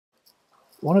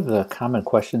One of the common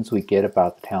questions we get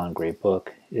about the Talon Gradebook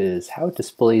is how it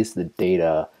displays the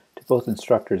data to both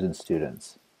instructors and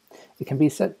students. It can be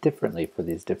set differently for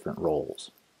these different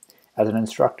roles. As an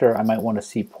instructor, I might want to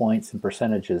see points and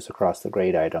percentages across the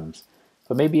grade items,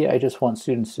 but maybe I just want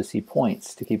students to see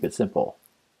points to keep it simple.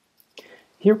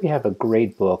 Here we have a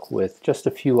gradebook with just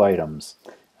a few items.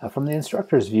 From the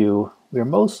instructor's view, we are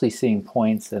mostly seeing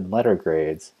points and letter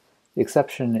grades. The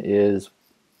exception is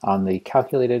on the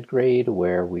calculated grade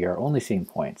where we are only seeing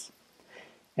points.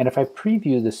 And if I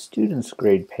preview the student's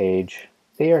grade page,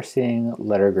 they are seeing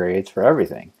letter grades for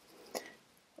everything.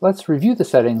 Let's review the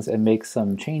settings and make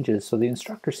some changes so the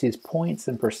instructor sees points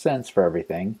and percents for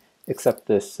everything except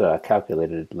this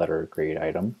calculated letter grade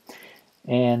item.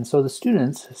 And so the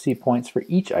students see points for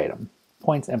each item,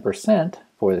 points and percent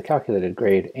for the calculated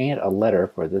grade, and a letter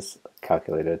for this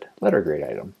calculated letter grade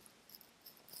item.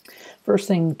 First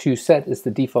thing to set is the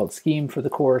default scheme for the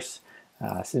course.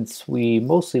 Since we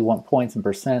mostly want points and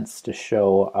percents to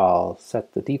show, I'll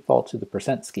set the default to the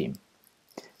percent scheme.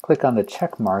 Click on the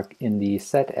check mark in the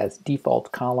Set as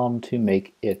Default column to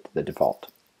make it the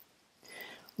default.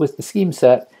 With the scheme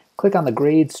set, click on the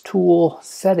Grades tool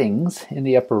Settings in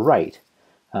the upper right.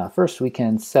 First, we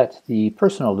can set the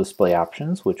personal display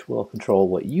options, which will control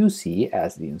what you see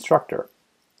as the instructor.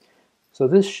 So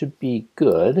this should be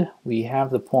good. We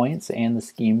have the points and the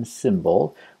scheme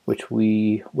symbol, which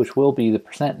will be the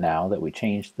percent now that we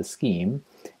changed the scheme,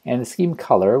 and the scheme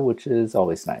color, which is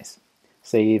always nice.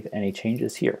 Save any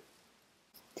changes here.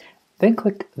 Then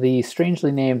click the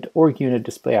strangely named Org Unit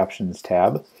Display Options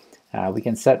tab. We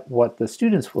can set what the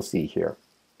students will see here.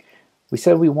 We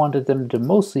said we wanted them to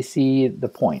mostly see the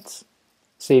points.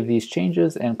 Save these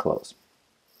changes and close.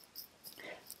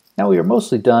 Now we are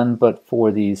mostly done but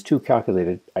for these two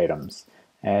calculated items,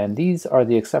 and these are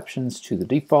the exceptions to the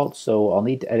default, so I'll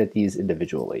need to edit these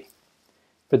individually.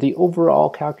 For the overall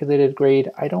calculated grade,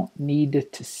 I don't need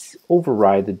to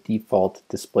override the default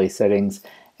display settings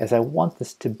as I want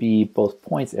this to be both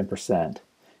points and percent.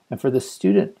 And for the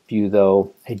student view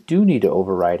though, I do need to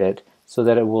override it so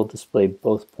that it will display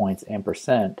both points and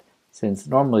percent, since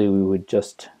normally we would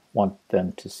just want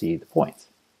them to see the points.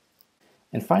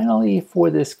 And finally, for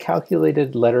this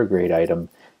calculated letter grade item,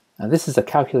 this is a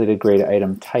calculated grade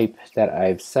item type that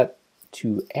I've set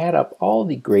to add up all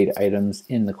the grade items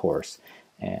in the course.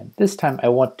 And this time I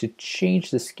want to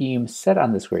change the scheme set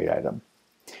on this grade item,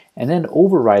 and then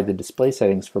override the display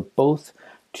settings for both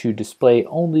to display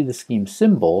only the scheme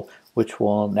symbol, which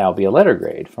will now be a letter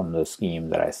grade from the scheme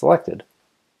that I selected.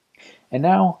 And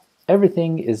now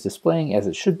everything is displaying as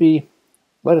it should be.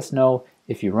 Let us know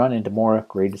if you run into more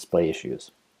grade display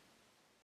issues.